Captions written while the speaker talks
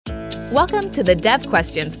Welcome to the Dev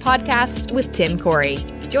Questions podcast with Tim Corey.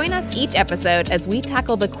 Join us each episode as we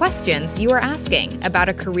tackle the questions you are asking about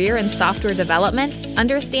a career in software development,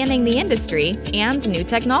 understanding the industry, and new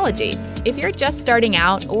technology. If you're just starting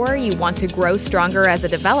out or you want to grow stronger as a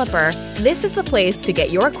developer, this is the place to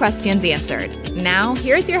get your questions answered. Now,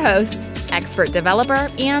 here's your host, expert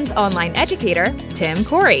developer and online educator, Tim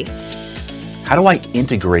Corey. How do I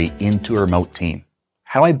integrate into a remote team?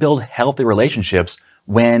 How do I build healthy relationships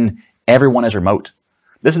when everyone is remote?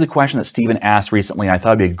 This is a question that Stephen asked recently, and I thought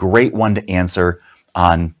it'd be a great one to answer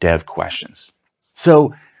on Dev Questions.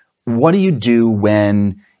 So, what do you do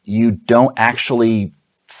when you don't actually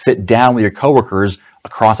sit down with your coworkers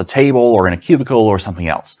across a table or in a cubicle or something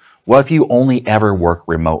else? What if you only ever work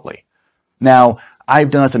remotely? Now, I've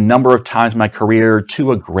done this a number of times in my career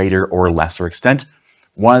to a greater or lesser extent.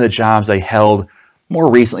 One of the jobs I held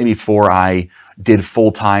more recently before I did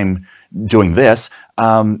full-time doing this,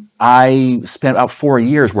 I spent about 4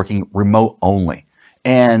 years working remote only.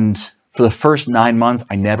 And for the first 9 months,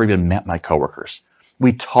 I never even met my coworkers.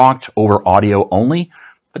 We talked over audio only,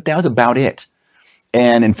 but that was about it.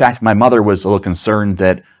 And in fact, my mother was a little concerned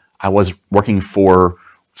that I was working for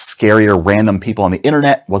scarier random people on the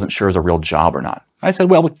internet, wasn't sure it was a real job or not. I said,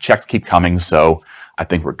 well, checks keep coming, so I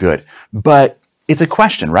think we're good. But it's a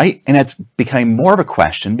question, right? And it's becoming more of a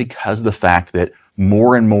question because of the fact that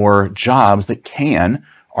more and more jobs that can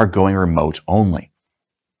are going remote only.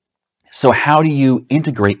 So how do you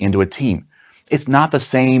integrate into a team? It's not the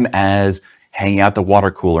same as hanging out at the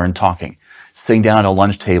water cooler and talking, sitting down at a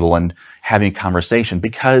lunch table and having a conversation,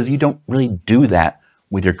 because you don't really do that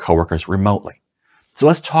with your coworkers remotely. So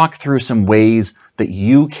let's talk through some ways that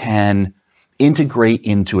you can integrate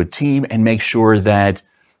into a team and make sure that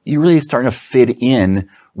you're really starting to fit in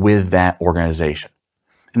with that organization.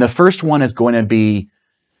 And the first one is going to be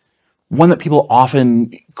one that people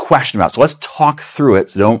often question about. So let's talk through it.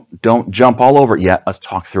 So don't jump all over it yet. Let's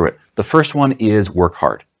talk through it. The first one is work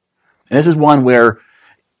hard. And this is one where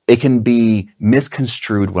it can be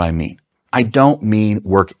misconstrued what I mean. I don't mean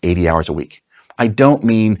work 80 hours a week. I don't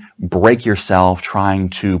mean break yourself trying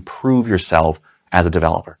to prove yourself as a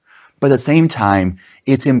developer. But at the same time,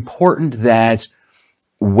 it's important that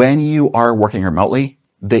when you are working remotely,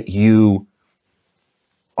 that you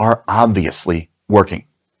are obviously working.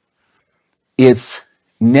 It's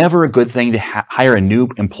never a good thing to hire a new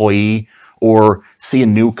employee or see a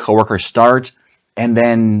new coworker start, and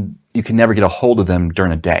then you can never get a hold of them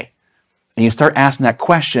during the day. And you start asking that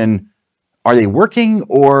question, are they working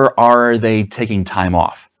or are they taking time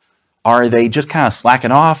off? Are they just kind of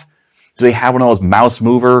slacking off? Do they have one of those mouse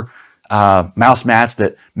mats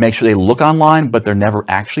that make sure they look online, but they're never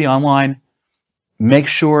actually online? Make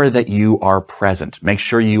sure that you are present. Make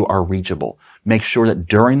sure you are reachable. Make sure that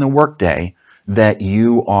during the workday that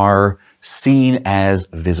you are seen as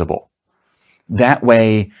visible. That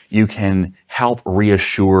way you can help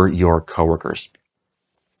reassure your coworkers.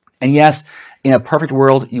 And yes, in a perfect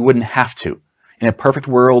world, you wouldn't have to. In a perfect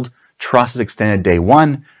world, trust is extended day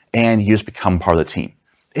one and you just become part of the team.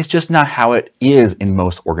 It's just not how it is in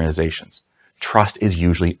most organizations. Trust is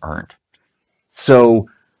usually earned. So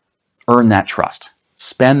earn that trust.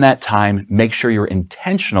 Spend that time. Make sure you're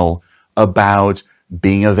intentional about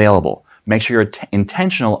being available. Make sure you're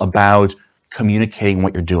intentional about communicating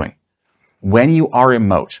what you're doing. When you are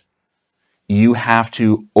remote, you have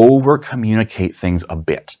to over-communicate things a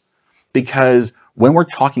bit. Because when we're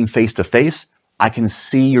talking face-to-face, I can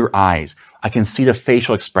see your eyes. I can see the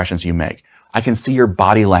facial expressions you make. I can see your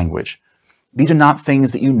body language. These are not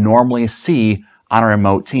things that you normally see on a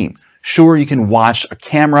remote team. Sure, you can watch a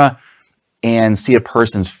camera and see a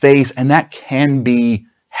person's face, and that can be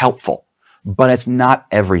helpful, but it's not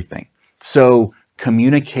everything. So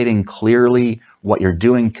communicating clearly what you're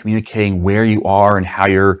doing, communicating where you are and how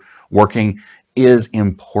you're working is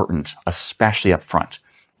important, especially up front.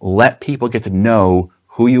 Let people get to know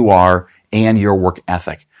who you are and your work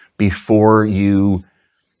ethic before you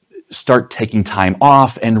start taking time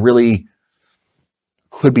off and really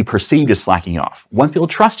could be perceived as slacking off. Once people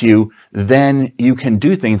trust you, then you can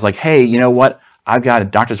do things like, hey, you know what? I've got a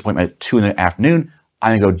doctor's appointment at 2 p.m.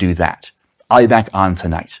 I'm going to go do that. I'll be back on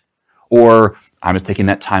tonight. Or I'm just taking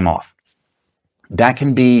that time off. That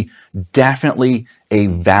can be definitely a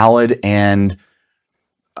valid and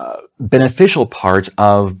beneficial part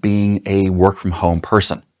of being a work from home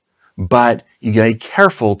person. But you got to be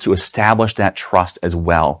careful to establish that trust as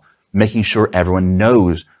well, making sure everyone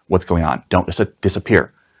knows what's going on. Don't just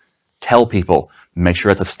disappear. Tell people, make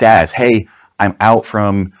sure it's a status. Hey, I'm out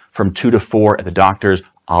from 2 to 4 at the doctor's.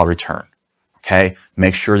 I'll return. Okay?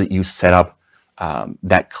 Make sure that you set up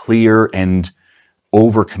that clear and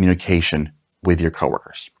over communication with your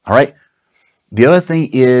coworkers. All right. The other thing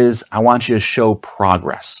is I want you to show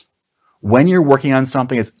progress. When you're working on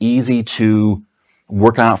something, it's easy to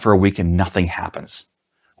work on it for a week and nothing happens,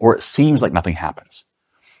 or it seems like nothing happens.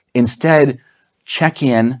 Instead, check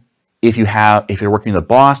in if you're working with a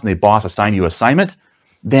boss and the boss assigned you an assignment,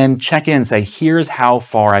 then check in and say, here's how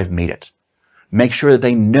far I've made it. Make sure that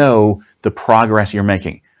they know the progress you're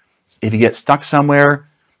making. If you get stuck somewhere,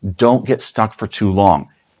 don't get stuck for too long.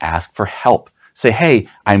 Ask for help. Say, hey,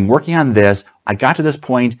 I'm working on this. I got to this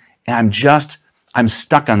point and I'm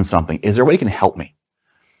stuck on something. Is there a way you can help me?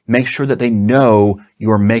 Make sure that they know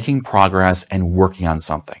you're making progress and working on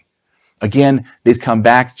something. Again, these come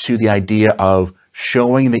back to the idea of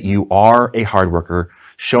showing that you are a hard worker,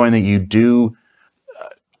 showing that you do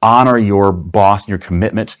honor your boss and your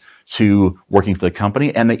commitment to working for the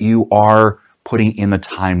company, and that you are putting in the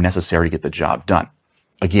time necessary to get the job done.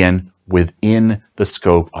 Again, within the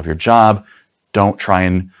scope of your job, don't try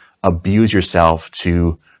and abuse yourself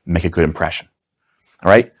to make a good impression. All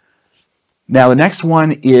right? Now, the next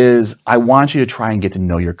one is I want you to try and get to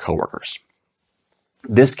know your coworkers.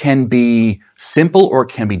 This can be simple or it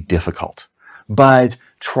can be difficult, but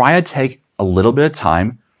try to take a little bit of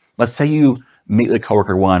time. Let's say you meet with a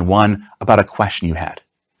coworker one-on-one about a question you had.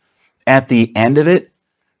 At the end of it,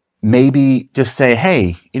 maybe just say,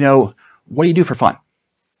 hey, what do you do for fun?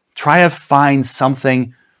 Try to find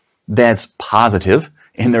something that's positive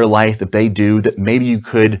in their life that they do that maybe you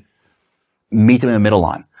could meet them in the middle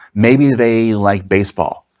on. Maybe they like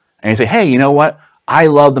baseball. And you say, hey, you know what? I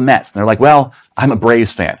love the Mets. And they're like, well, I'm a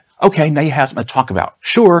Braves fan. Okay, now you have something to talk about.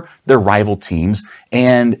 Sure, they're rival teams.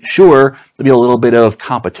 And sure, there'll be a little bit of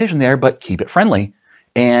competition there, but keep it friendly.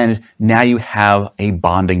 And now you have a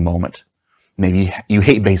bonding moment. Maybe you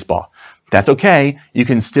hate baseball. That's okay. You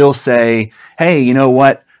can still say, hey, you know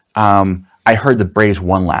what? I heard the Braves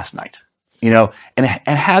won last night. And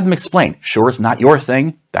have them explain. Sure, it's not your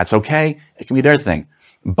thing. That's okay. It can be their thing.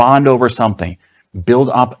 Bond over something. Build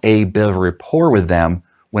up a bit of a rapport with them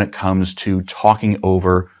when it comes to talking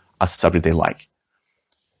over a subject they like.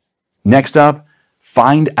 Next up,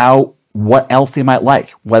 find out what else they might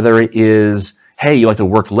like. Whether it is, hey, you like to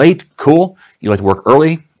work late? Cool. You like to work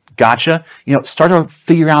early? Gotcha. Start to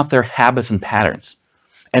figure out their habits and patterns.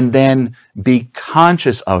 And then be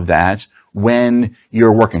conscious of that when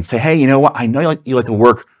you're working. Say, hey, you know what? I know you like to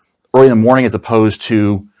work early in the morning as opposed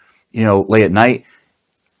to, late at night.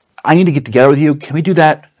 I need to get together with you. Can we do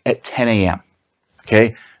that at 10 a.m.?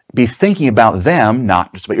 Okay. Be thinking about them,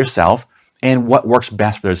 not just about yourself, and what works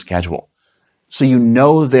best for their schedule. So you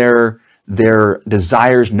know their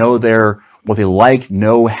desires, know what they like,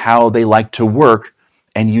 know how they like to work,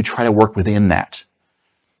 and you try to work within that.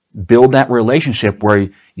 Build that relationship where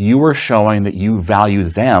you are showing that you value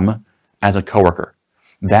them as a coworker.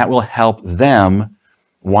 That will help them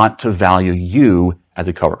want to value you as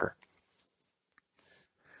a coworker.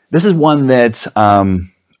 This is one that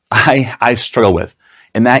I struggle with,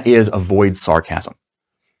 and that is avoid sarcasm.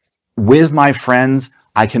 With my friends,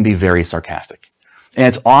 I can be very sarcastic. And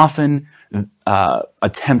it's often a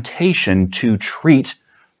temptation to treat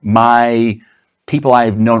my people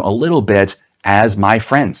I've known a little bit as my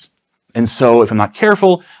friends. And so if I'm not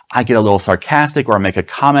careful, I get a little sarcastic or I make a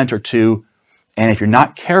comment or two. And if you're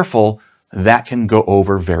not careful, that can go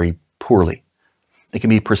over very poorly. It can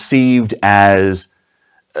be perceived as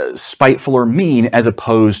spiteful or mean as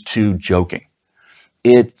opposed to joking.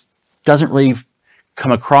 It doesn't really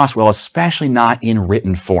come across well, especially not in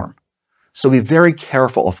written form. So be very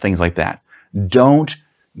careful of things like that. Don't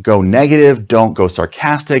go negative. Don't go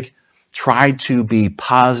sarcastic. Try to be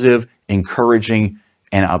positive, encouraging,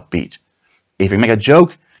 and upbeat. If you make a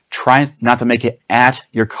joke, try not to make it at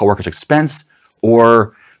your coworker's expense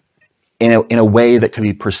or in a way that could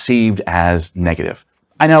be perceived as negative.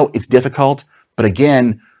 I know it's difficult, but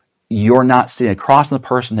again, you're not sitting across from the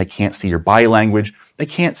person. They can't see your body language. They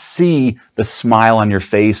can't see the smile on your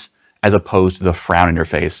face as opposed to the frown on your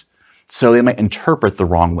face. So they might interpret the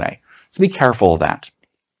wrong way. So be careful of that.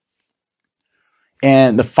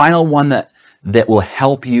 And the final one that will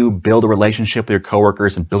help you build a relationship with your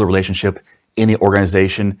coworkers and build a relationship in the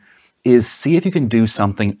organization is see if you can do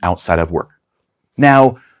something outside of work.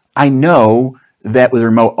 Now, I know that with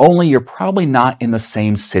remote only, you're probably not in the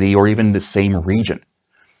same city or even the same region.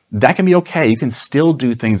 That can be okay. You can still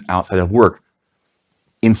do things outside of work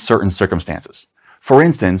in certain circumstances. For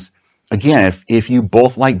instance, again, if you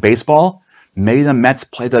both like baseball, maybe the Mets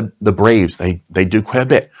play the Braves. They do quite a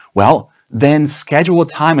bit. Well, then schedule a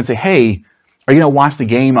time and say, hey, are you going to watch the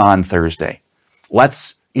game on Thursday? I'm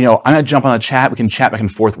going to jump on the chat. We can chat back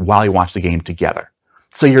and forth while you watch the game together.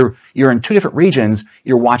 So you're in two different regions,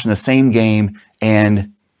 you're watching the same game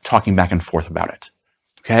and talking back and forth about it.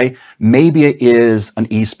 Okay? Maybe it is an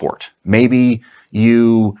esport. Maybe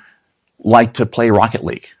you like to play Rocket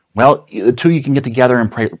League. Well, the two you can get together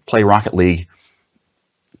and play Rocket League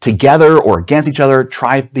together or against each other,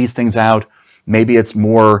 try these things out. Maybe it's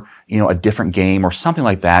more, a different game or something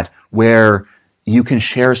like that where you can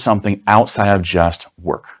share something outside of just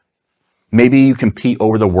work. Maybe you compete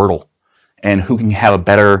over the Wordle and who can have a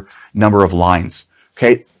better number of lines.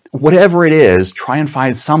 Okay? Whatever it is, try and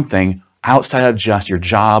find something outside of just your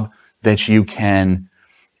job that you can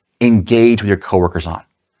engage with your coworkers on.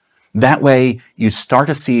 That way, you start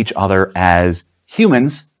to see each other as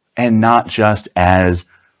humans and not just as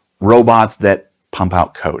robots that pump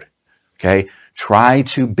out code. Okay? Try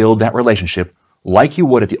to build that relationship like you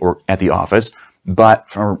would at the office, but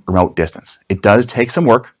from a remote distance. It does take some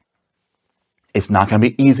work. It's not going to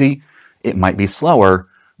be easy. It might be slower,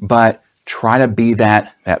 but try to be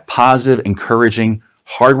that positive, encouraging,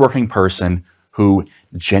 hardworking person who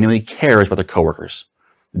genuinely cares about their coworkers.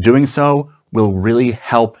 Doing so will really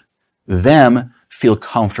help them feel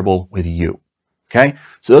comfortable with you. Okay?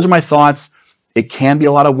 So those are my thoughts. It can be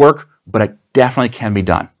a lot of work, but it definitely can be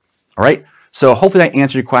done. All right? So hopefully that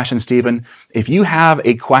answered your question, Stephen. If you have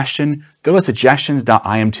a question, go to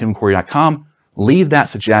suggestions.iamtimcorey.com, leave that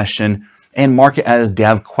suggestion, and mark it as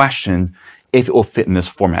dev question if it will fit in this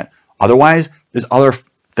format. Otherwise, there's other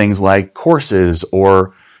things like courses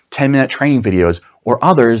or 10-minute training videos or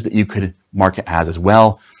others that you could mark it as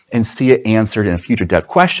well and see it answered in a future dev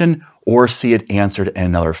question or see it answered in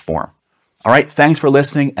another form. All right, thanks for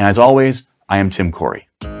listening. And as always, I am Tim Corey.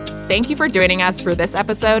 Thank you for joining us for this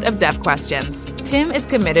episode of Dev Questions. Tim is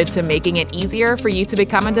committed to making it easier for you to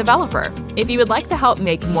become a developer. If you would like to help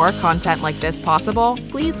make more content like this possible,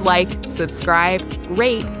 please like, subscribe,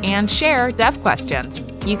 rate, and share Dev Questions.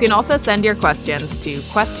 You can also send your questions to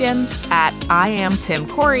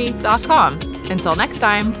questions@iamtimcorey.com. Until next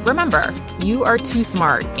time, remember, you are too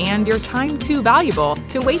smart and your time too valuable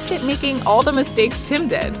to waste it making all the mistakes Tim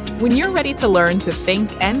did. When you're ready to learn to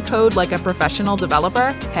think and code like a professional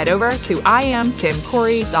developer, head over to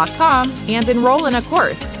iamtimcorey.com and enroll in a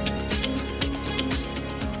course.